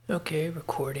Okay,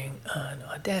 recording on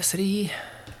Audacity.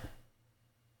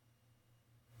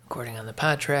 Recording on the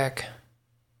PodTrack.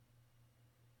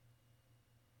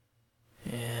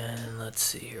 And let's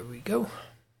see, here we go.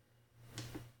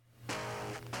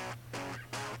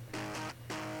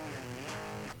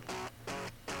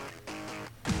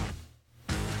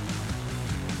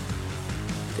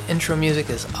 The intro music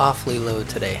is awfully low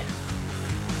today.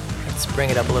 Let's bring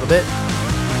it up a little bit.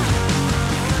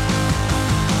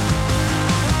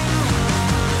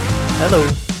 Hello,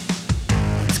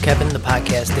 it's Kevin, the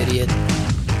Podcast Idiot.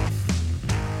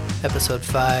 Episode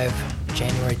 5,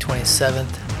 January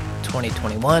 27th,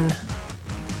 2021.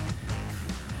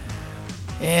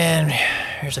 And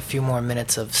here's a few more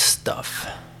minutes of stuff.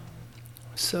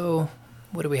 So,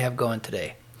 what do we have going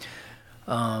today?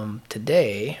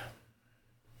 Today,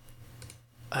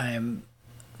 I'm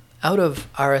out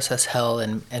of RSS hell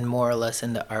and more or less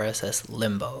into RSS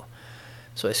limbo.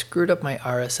 So I screwed up my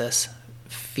RSS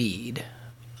feed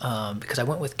because I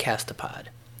went with Castopod.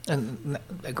 And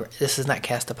this is not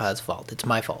Castopod's fault. It's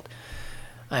my fault.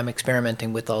 I'm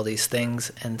experimenting with all these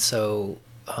things, and so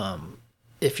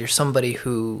if you're somebody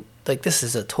who, like, this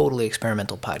is a totally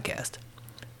experimental podcast.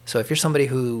 So if you're somebody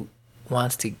who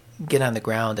wants to get on the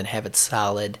ground and have it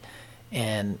solid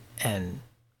and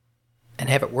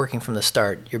have it working from the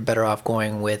start, you're better off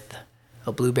going with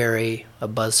a Blueberry, a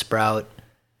Buzzsprout,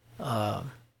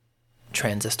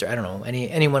 Transistor, I don't know,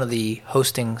 any one of the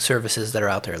hosting services that are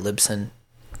out there, Libsyn,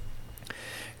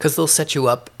 because they'll set you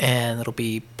up and it'll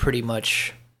be pretty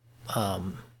much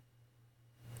plug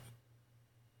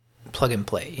and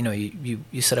play. You know, you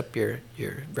set up your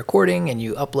recording and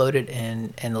you upload it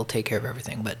and they'll take care of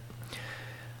everything. But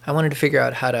I wanted to figure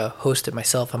out how to host it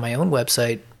myself on my own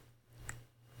website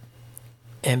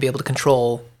and be able to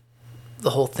control the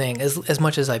whole thing as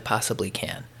much as I possibly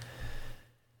can.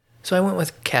 So I went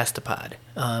with Castopod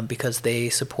because they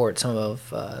support some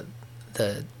of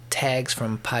the tags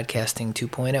from Podcasting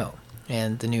 2.0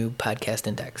 and the new podcast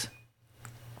index.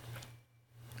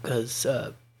 Because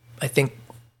I think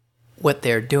what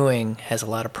they're doing has a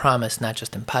lot of promise, not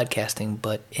just in podcasting,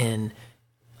 but in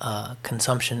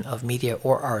consumption of media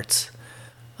or arts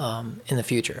in the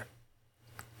future.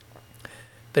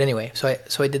 But anyway, so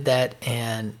I did that,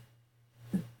 and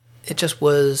it just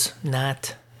was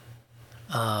not.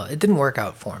 It didn't work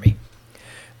out for me.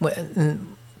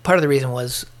 Part of the reason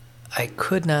was I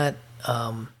could not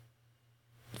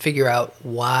figure out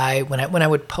why when I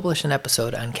would publish an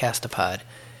episode on Castopod,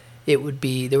 there would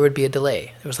be a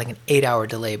delay. There was like an 8-hour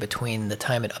delay between the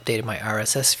time it updated my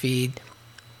RSS feed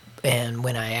and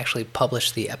when I actually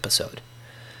published the episode.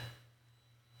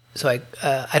 So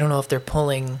I don't know if they're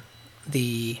pulling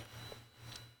the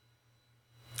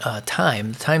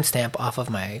timestamp off of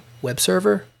my web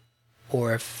server,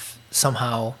 or if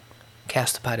somehow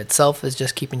Castopod itself is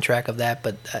just keeping track of that,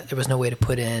 but there was no way to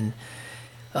put in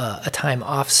a time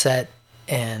offset,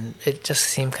 and it just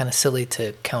seemed kind of silly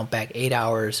to count back 8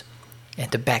 hours and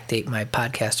to backdate my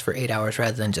podcast for 8 hours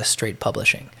rather than just straight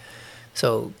publishing.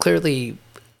 So clearly,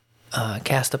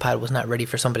 Castopod was not ready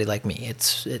for somebody like me.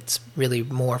 It's really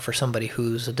more for somebody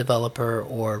who's a developer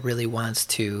or really wants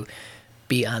to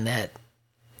be on that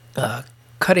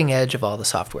cutting edge of all the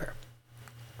software.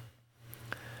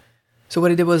 So what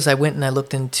I did was I went and I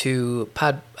looked into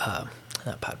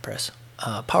PowerPress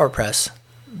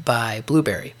by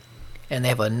Blueberry, and they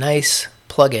have a nice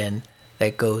plugin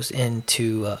that goes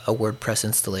into a WordPress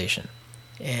installation,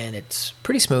 and it's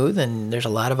pretty smooth, and there's a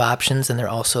lot of options, and they're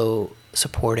also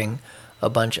supporting a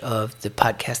bunch of the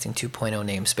Podcasting 2.0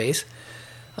 namespace.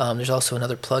 There's also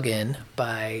another plugin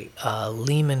by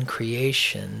Lehman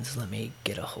Creations. Let me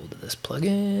get a hold of this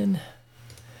plugin.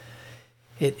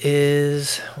 It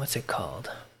is, what's it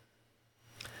called?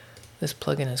 This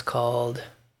plugin is called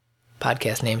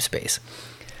Podcast Namespace.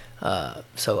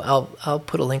 So I'll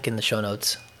put a link in the show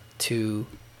notes to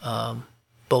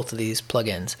both of these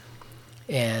plugins.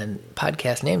 And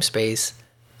Podcast Namespace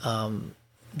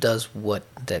does what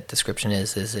that description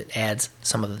is it adds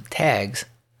some of the tags,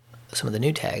 some of the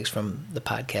new tags from the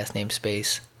Podcast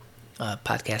Namespace,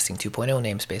 Podcasting 2.0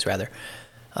 namespace rather,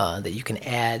 that you can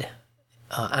add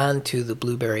onto the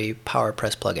Blueberry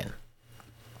PowerPress plugin.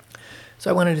 So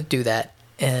I wanted to do that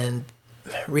and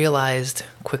realized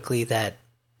quickly that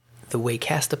the way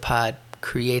Castopod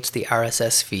creates the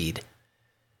RSS feed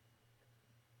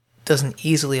doesn't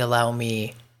easily allow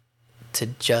me to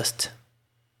just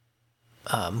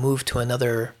move to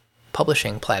another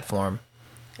publishing platform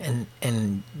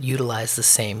and utilize the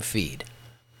same feed.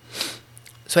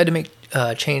 So I had to make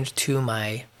a change to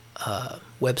my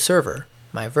web server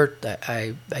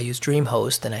I use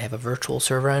DreamHost, and I have a virtual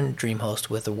server on DreamHost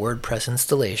with a WordPress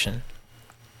installation.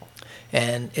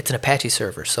 And it's an Apache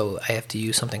server, so I have to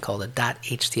use something called a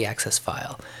 .htaccess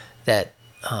file that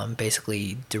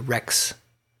basically directs,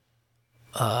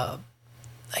 I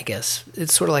guess,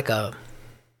 it's sort of like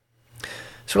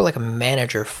a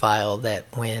manager file that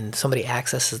when somebody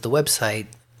accesses the website,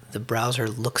 the browser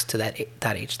looks to that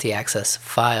 .htaccess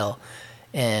file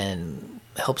and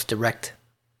helps direct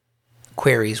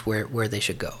queries where they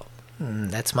should go.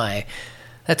 That's my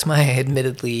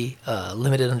admittedly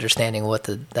limited understanding of what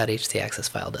the .htaccess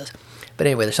file does. But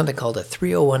anyway, there's something called a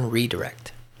 301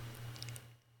 redirect,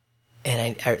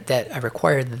 and I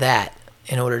required that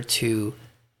in order to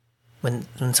when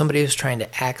somebody is trying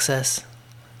to access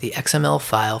the XML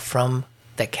file from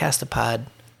that Castopod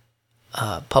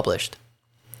published.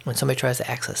 When somebody tries to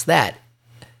access that,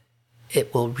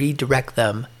 it will redirect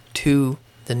them to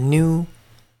the new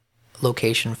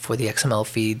location for the XML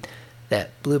feed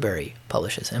that Blueberry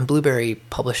publishes. And Blueberry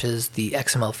publishes the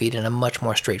XML feed in a much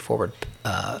more straightforward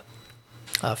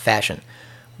fashion,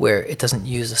 where it doesn't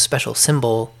use a special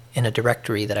symbol in a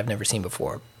directory that I've never seen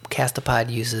before.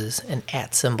 Castopod uses an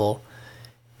 @ symbol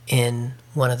in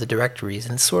one of the directories,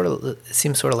 and it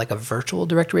seems sort of like a virtual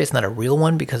directory. It's not a real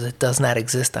one because it does not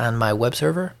exist on my web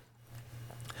server.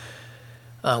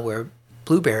 Where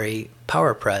Blueberry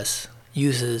PowerPress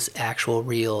uses actual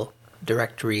real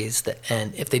directories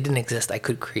and if they didn't exist, I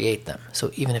could create them.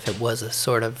 So even if it was a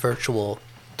sort of virtual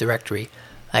directory,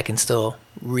 I can still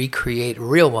recreate a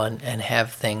real one and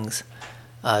have things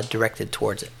directed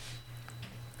towards it.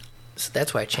 So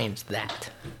that's why I changed that.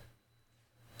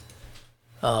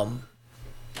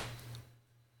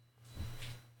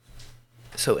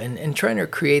 So in trying to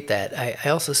create that, I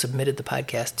also submitted the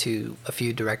podcast to a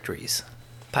few directories.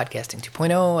 Podcasting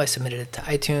 2.0, I submitted it to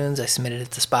iTunes, I submitted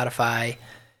it to Spotify,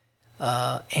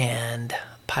 and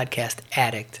Podcast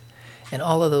Addict. And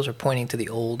all of those are pointing to the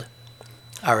old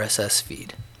RSS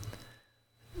feed.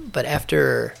 But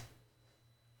after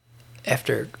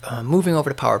moving over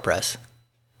to PowerPress,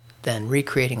 then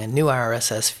recreating a new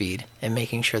RSS feed and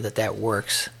making sure that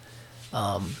works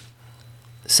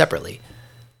separately,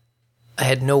 I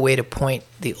had no way to point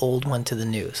the old one to the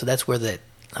new. So that's where the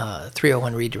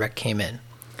 301 redirect came in.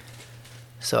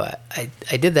 So I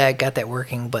did that, got that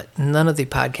working, but none of the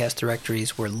podcast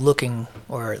directories were looking,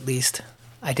 or at least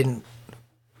I didn't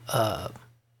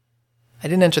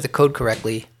enter the code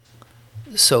correctly,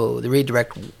 so the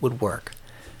redirect would work.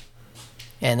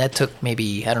 And that took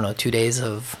maybe, 2 days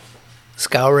of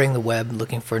scouring the web,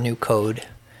 looking for new code,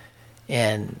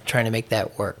 and trying to make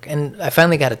that work. And I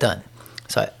finally got it done.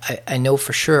 So I know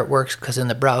for sure it works because in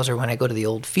the browser, when I go to the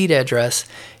old feed address,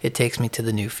 it takes me to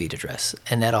the new feed address,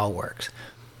 and that all works.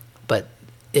 But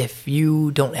if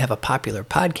you don't have a popular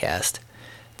podcast,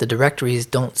 the directories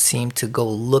don't seem to go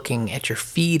looking at your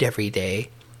feed every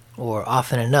day or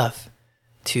often enough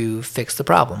to fix the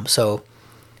problem. So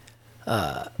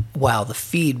while the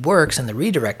feed works and the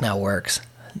redirect now works,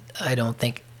 I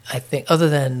think other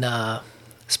than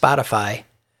Spotify,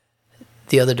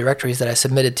 the other directories that I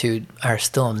submitted to are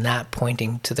still not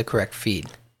pointing to the correct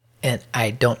feed. And I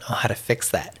don't know how to fix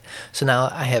that. So now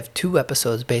I have 2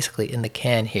 episodes basically in the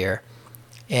can here,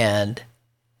 and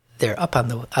they're up on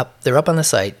the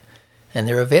site, and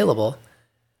they're available.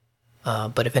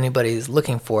 But if anybody's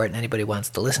looking for it and anybody wants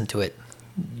to listen to it,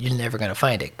 you're never going to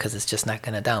find it because it's just not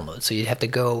going to download. So you'd have to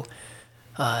go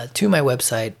to my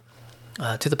website,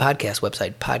 to the podcast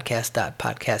website,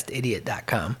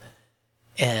 podcast.podcastidiot.com,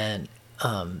 and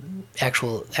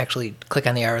actually click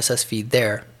on the RSS feed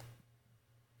there,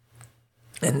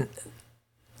 and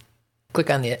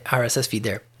click on the RSS feed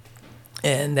there,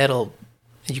 and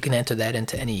you can enter that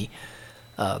into any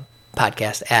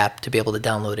podcast app to be able to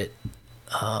download it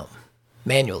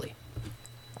manually.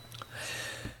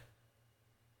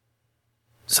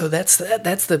 So that's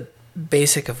the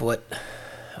basics of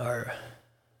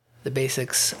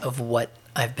what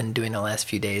I've been doing the last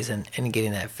few days and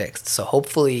getting that fixed. So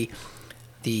hopefully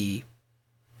the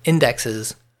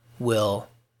indexes will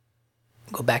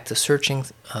go back to searching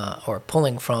or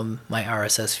pulling from my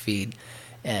RSS feed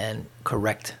and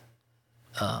correct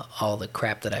all the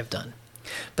crap that I've done.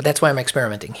 But that's why I'm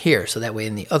experimenting here, so that way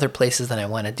in the other places that I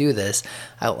want to do this,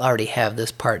 I'll already have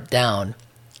this part down,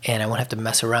 and I won't have to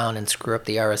mess around and screw up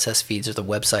the RSS feeds or the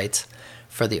websites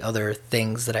for the other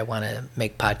things that I want to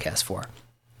make podcasts for.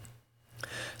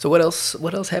 So what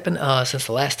else happened since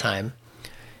the last time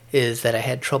is that I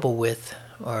had trouble with,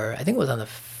 or I think it was on the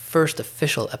first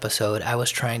official episode, I was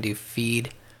trying to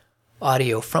feed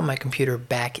audio from my computer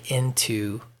back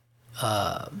into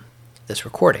this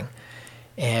recording.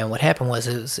 And what happened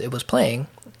was it was playing,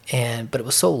 but it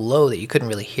was so low that you couldn't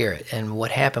really hear it. And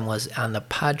what happened was on the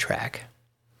pod track,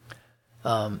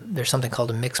 there's something called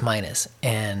a mix minus.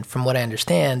 And from what I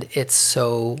understand, it's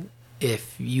so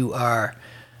if you are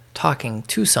talking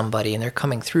to somebody and they're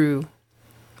coming through,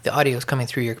 the audio is coming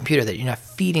through your computer, that you're not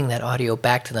feeding that audio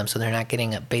back to them, so they're not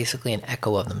getting basically an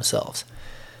echo of themselves.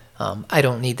 I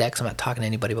don't need that because I'm not talking to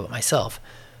anybody but myself.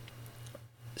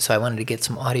 So I wanted to get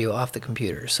some audio off the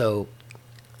computer. So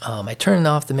I turned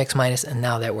off the mix minus, and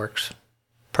now that works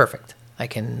perfect. I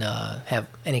can have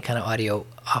any kind of audio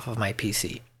off of my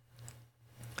PC.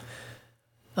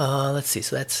 Let's see.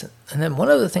 So that's, and then one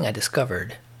other thing I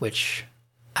discovered, which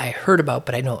I heard about,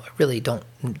 but I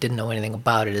didn't know anything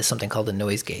about it, is something called a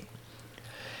noise gate.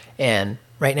 And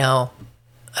right now,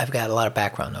 I've got a lot of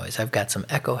background noise. I've got some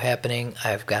echo happening.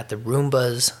 I've got the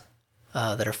Roombas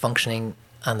that are functioning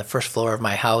on the first floor of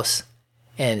my house,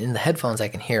 and in the headphones I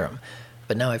can hear them.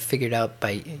 But now I've figured out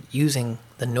by using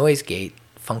the noise gate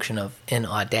function in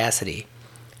Audacity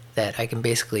that I can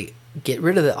basically get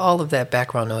rid of all of that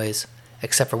background noise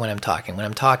except for when I'm talking. When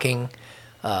I'm talking,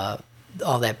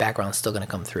 all that background is still going to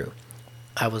come through.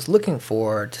 I was looking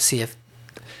to see if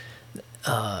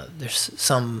there's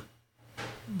some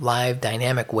live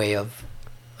dynamic way of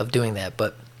doing that,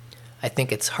 but I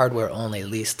think it's hardware only,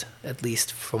 at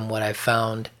least from what I've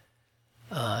found.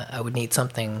 I would need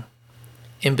something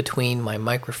in between my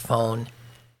microphone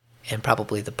and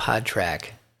probably the pod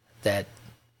track that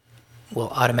will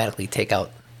automatically take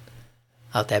out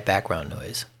that background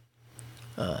noise.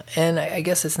 And I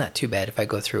guess it's not too bad if I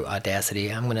go through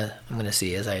Audacity. I'm gonna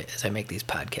see as I make these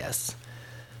podcasts.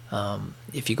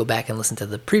 If you go back and listen to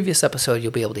the previous episode,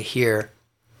 you'll be able to hear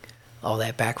all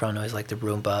that background noise, like the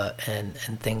Roomba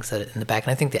and things that in the back.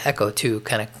 And I think the echo too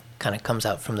kind of comes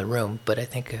out from the room. But I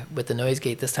think with the noise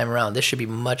gate this time around, this should be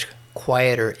much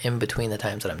quieter in between the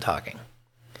times that I'm talking.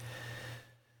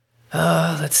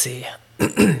 Let's see.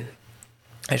 I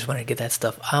just wanted to get that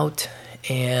stuff out,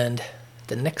 and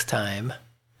the next time,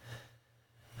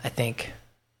 I think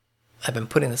I've been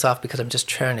putting this off because I'm just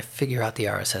trying to figure out the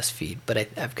RSS feed, but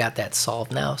I've got that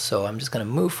solved now, so I'm just going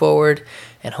to move forward,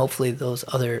 and hopefully those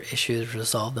other issues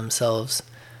resolve themselves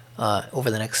over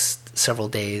the next several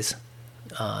days,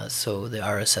 so the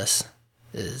RSS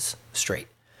is straight.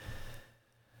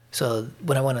 So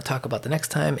what I want to talk about the next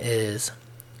time is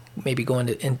maybe going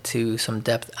into some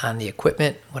depth on the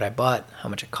equipment, what I bought, how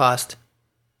much it cost,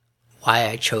 why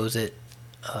I chose it,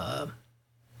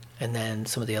 and then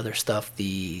some of the other stuff,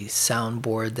 the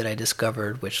soundboard that I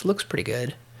discovered, which looks pretty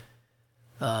good.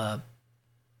 And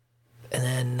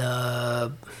then, I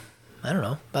don't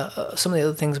know, some of the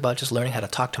other things about just learning how to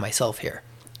talk to myself here,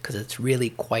 because it's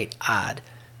really quite odd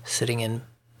sitting in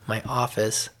my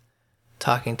office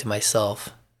talking to myself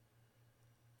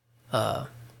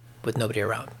with nobody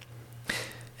around.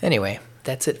 Anyway,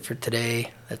 that's it for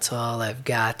today. That's all I've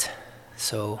got.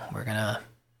 So I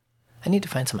need to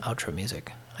find some outro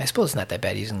music. I suppose it's not that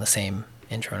bad using the same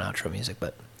intro and outro music,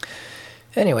 but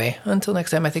anyway, until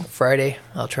next time, I think Friday,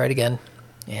 I'll try it again,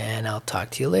 and I'll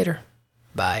talk to you later.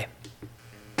 Bye.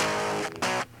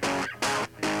 I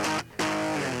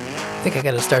think I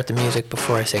gotta start the music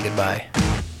before I say goodbye.